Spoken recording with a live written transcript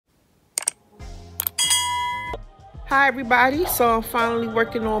Hi everybody, so I'm finally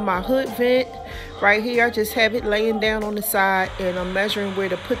working on my hood vent. Right here I just have it laying down on the side and I'm measuring where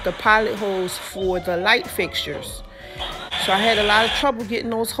to put the pilot holes for the light fixtures. So I had a lot of trouble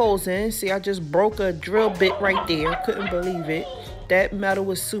getting those holes in. See, I just broke a drill bit right there. Couldn't believe it. That metal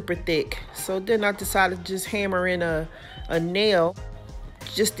was super thick. So then I decided to just hammer in a nail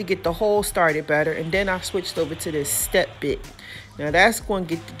just to get the hole started better, and then I switched over to this step bit. Now that's going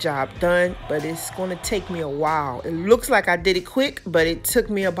to get the job done, but it's going to take me a while. It looks like I did it quick, but it took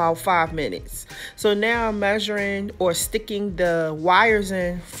me about 5 minutes. So now I'm measuring or sticking the wires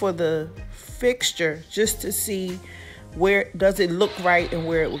in for the fixture just to see where does it look right and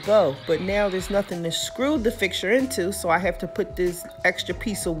where it will go. But now there's nothing to screw the fixture into, so I have to put this extra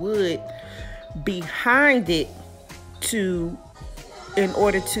piece of wood behind it in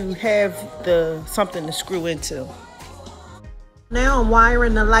order to have something to screw into. Now I'm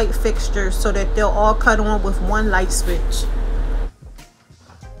wiring the light fixtures so that they'll all cut on with one light switch.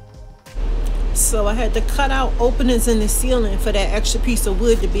 So I had to cut out openings in the ceiling for that extra piece of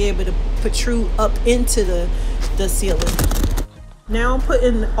wood to be able to protrude up into the ceiling. Now I'm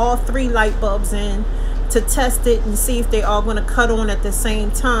putting all 3 light bulbs in to test it and see if they all going to cut on at the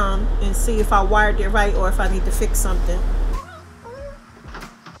same time and see if I wired it right or if I need to fix something.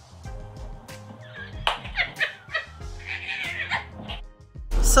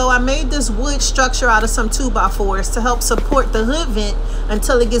 So I made this wood structure out of some 2x4s to help support the hood vent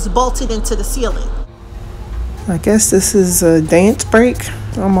until it gets bolted into the ceiling. I guess this is a dance break.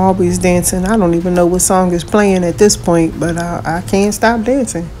 I'm always dancing. I don't even know what song is playing at this point, but I can't stop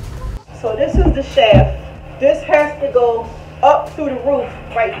dancing. So this is the shaft. This has to go up through the roof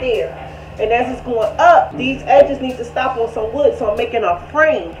right there. And as it's going up, these edges need to stop on some wood, so I'm making a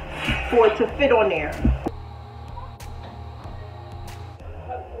frame for it to fit on there.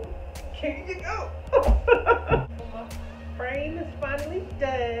 Here you go. My frame is finally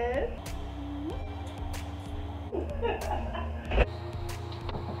done.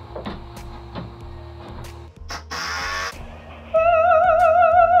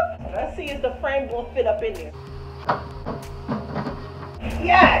 Let's see if the frame gonna fit up in there.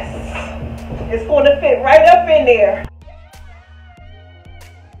 Yes! It's gonna fit right up in there.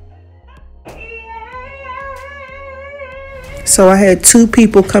 So I had 2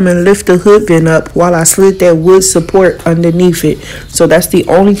 people come and lift the hood vent up while I slid that wood support underneath it. So that's the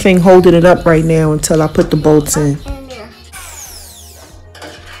only thing holding it up right now until I put the bolts in.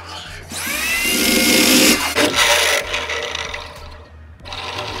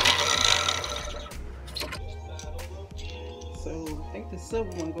 So I think the silver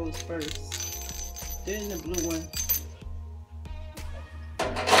one goes first, then the blue one.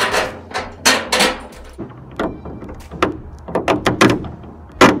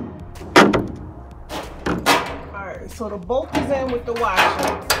 So the bolt is in with the washer,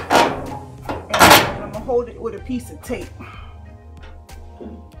 and I'm gonna hold it with a piece of tape.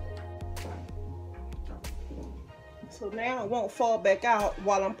 So now it won't fall back out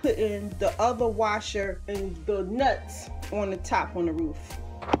while I'm putting the other washer and the nuts on the top on the roof.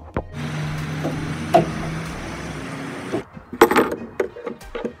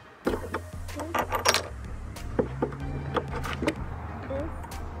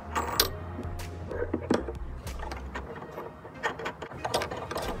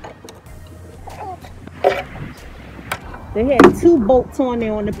 They had 2 bolts on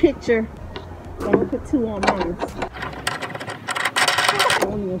there on the picture, so I'm gonna put 2 on mine.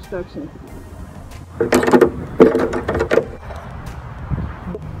 On the instructions.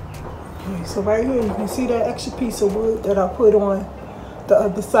 Okay, so right here you can see that extra piece of wood that I put on the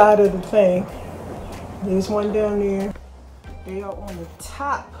other side of the thing. There's one down there. They are on the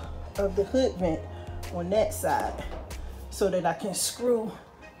top of the hood vent on that side so that I can screw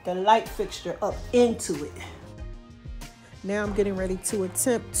the light fixture up into it. Now I'm getting ready to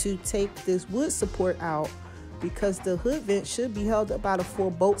attempt to take this wood support out because the hood vent should be held up by the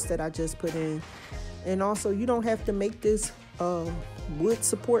 4 bolts that I just put in. And also, you don't have to make this wood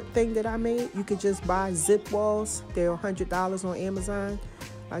support thing that I made. You could just buy zip walls. They're $100 on Amazon.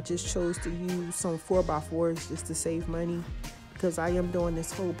 I just chose to use some 4x4s just to save money because I am doing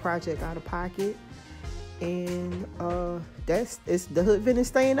this whole project out of pocket. And the hood vent is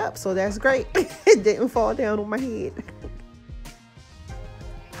staying up, so that's great. It didn't fall down on my head.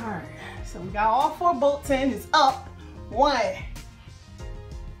 All right, so we got all 4 bolts in. It's up. 1,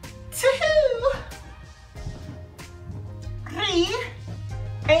 2, 3,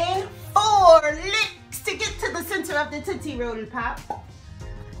 and 4 licks to get to the center of the Tootsie Roll Pop.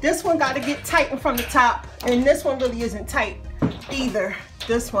 This one got to get tightened from the top, and this one really isn't tight either.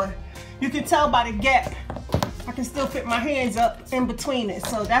 This one, you can tell by the gap I can still fit my hands up in between it.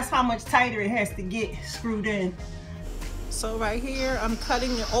 So that's how much tighter it has to get screwed in. So right here, I'm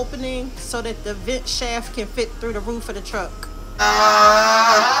cutting the opening so that the vent shaft can fit through the roof of the truck.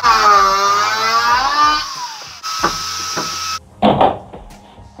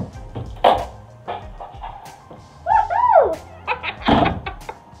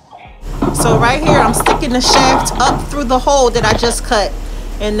 So right here, I'm sticking the shaft up through the hole that I just cut.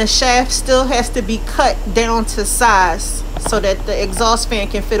 And the shaft still has to be cut down to size so that the exhaust fan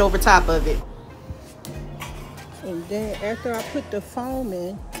can fit over top of it. And then after I put the foam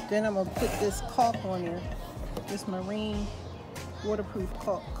in, then I'm gonna put this caulk on there. This marine waterproof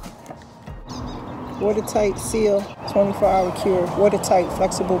caulk. Watertight seal, 24-hour cure. Watertight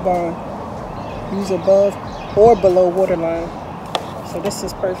flexible bond. Use above or below waterline. So this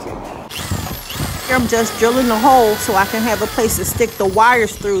is perfect. I'm just drilling the hole so I can have a place to stick the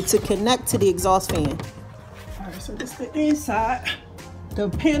wires through to connect to the exhaust fan. All right, so this is the inside. The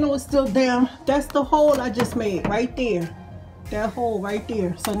panel is still down. That's the hole I just made right there. That hole right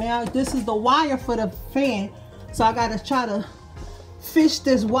there. So now this is the wire for the fan. So I gotta try to fish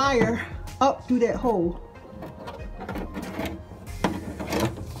this wire up through that hole.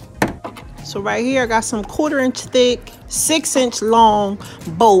 So right here I got some 1/4-inch thick, 6-inch long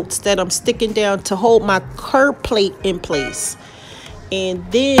bolts that I'm sticking down to hold my curb plate in place. And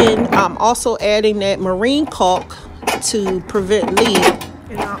then I'm also adding that marine caulk to prevent leak.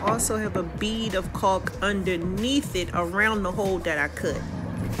 And I also have a bead of caulk underneath it around the hole that I cut.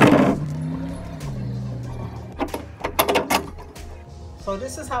 So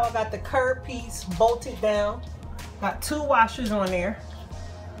this is how I got the curb piece bolted down. Got 2 washers on there.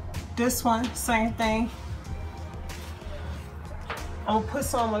 This one, same thing. I'm gonna put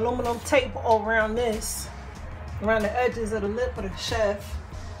some aluminum tape around this, around the edges of the lip of the shaft.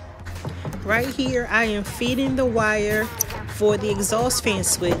 Right here, I am feeding the wire for the exhaust fan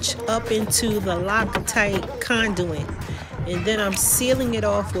switch up into the Loctite conduit. And then I'm sealing it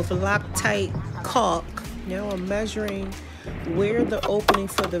off with Loctite caulk. Now I'm measuring where the opening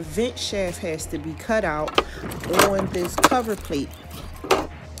for the vent shaft has to be cut out on this cover plate.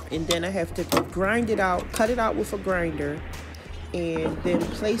 And then I have to grind it out, cut it out with a grinder, and then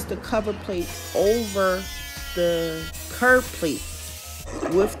place the cover plate over the curb plate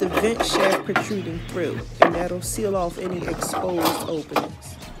with the vent shaft protruding through, and that'll seal off any exposed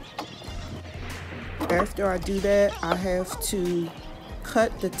openings. After I do that, I have to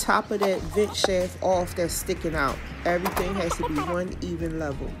cut the top of that vent shaft off that's sticking out. Everything has to be one even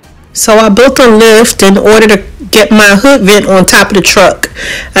level. So I built a lift in order to get my hood vent on top of the truck.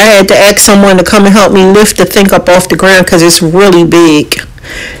 I had to ask someone to come and help me lift the thing up off the ground because it's really big.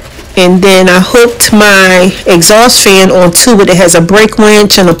 And then I hooked my exhaust fan onto it. It has a brake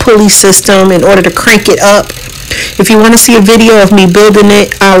winch and a pulley system in order to crank it up. If you want to see a video of me building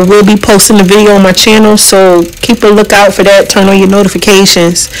it, I will be posting the video on my channel, so keep a lookout for that. Turn on your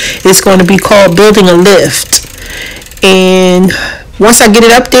notifications. It's going to be called Building a Lift. And once I get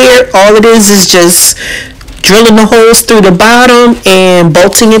it up there, all it is just drilling the holes through the bottom and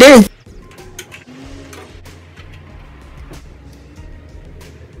bolting it in.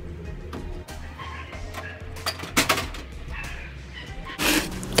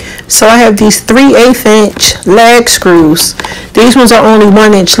 So I have these 3/8-inch lag screws. These ones are only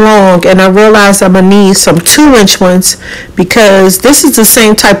 1 inch long, and I realized I'm gonna need some 2-inch ones because this is the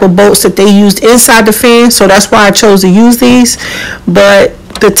same type of bolts that they used inside the fan, so that's why I chose to use these. But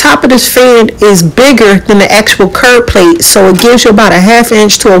the top of this fan is bigger than the actual curb plate, so it gives you about a 1/2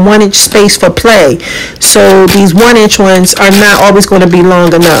 inch to a 1 inch space for play. So these 1-inch ones are not always going to be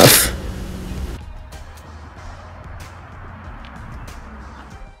long enough.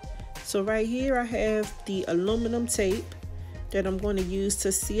 So right here I have the aluminum tape that I'm going to use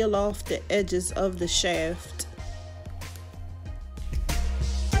to seal off the edges of the shaft.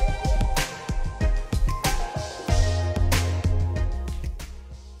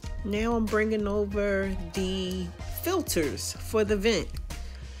 Now I'm bringing over the filters for the vent,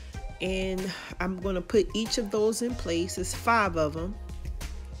 and I'm going to put each of those in place. There's 5 of them,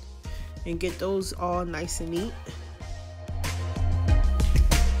 and get those all nice and neat.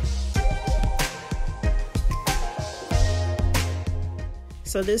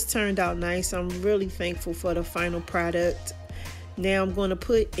 So this turned out nice. I'm really thankful for the final product. Now I'm going to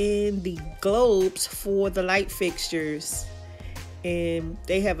put in the globes for the light fixtures, and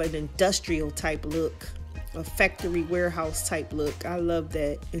they have an industrial type look, a factory warehouse type look. I love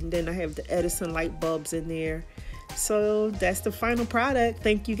that. And then I have the Edison light bulbs in there. So that's the final product.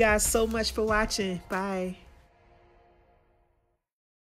 Thank you guys so much for watching. Bye.